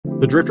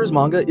The Drifters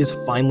manga is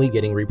finally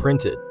getting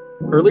reprinted.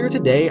 Earlier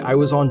today, I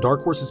was on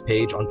Dark Horse's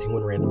page on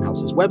Penguin Random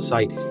House's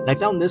website, and I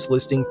found this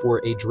listing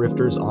for a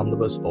Drifters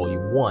Omnibus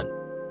Volume 1.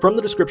 From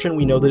the description,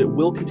 we know that it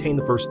will contain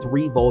the first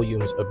 3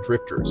 volumes of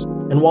Drifters,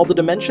 and while the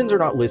dimensions are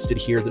not listed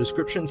here, the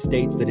description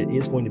states that it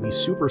is going to be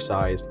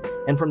supersized,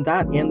 and from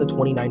that and the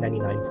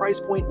 $29.99 price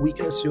point, we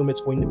can assume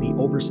it's going to be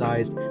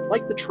oversized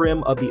like the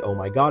trim of the Oh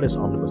My Goddess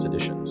Omnibus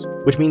editions,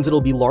 which means it'll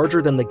be larger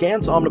than the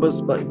Gantz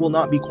Omnibus, but will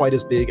not be quite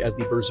as big as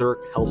the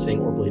Berserk, Hellsing,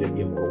 or Blade of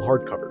the Immortal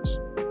hardcovers.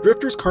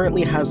 Drifters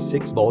currently has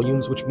 6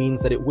 volumes, which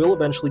means that it will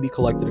eventually be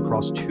collected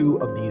across 2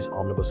 of these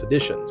omnibus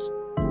editions.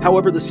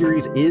 However, the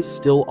series is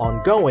still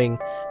ongoing,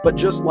 but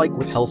just like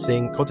with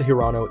Hellsing, Kota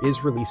Hirano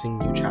is releasing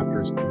new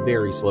chapters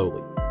very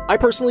slowly. I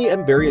personally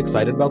am very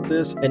excited about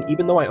this, and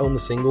even though I own the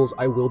singles,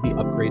 I will be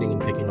upgrading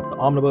and picking up the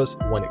omnibus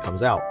when it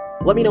comes out.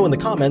 Let me know in the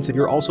comments if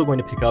you're also going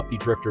to pick up the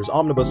Drifters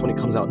Omnibus when it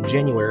comes out in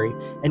January,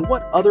 and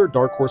what other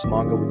Dark Horse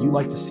manga would you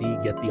like to see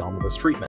get the omnibus treatment.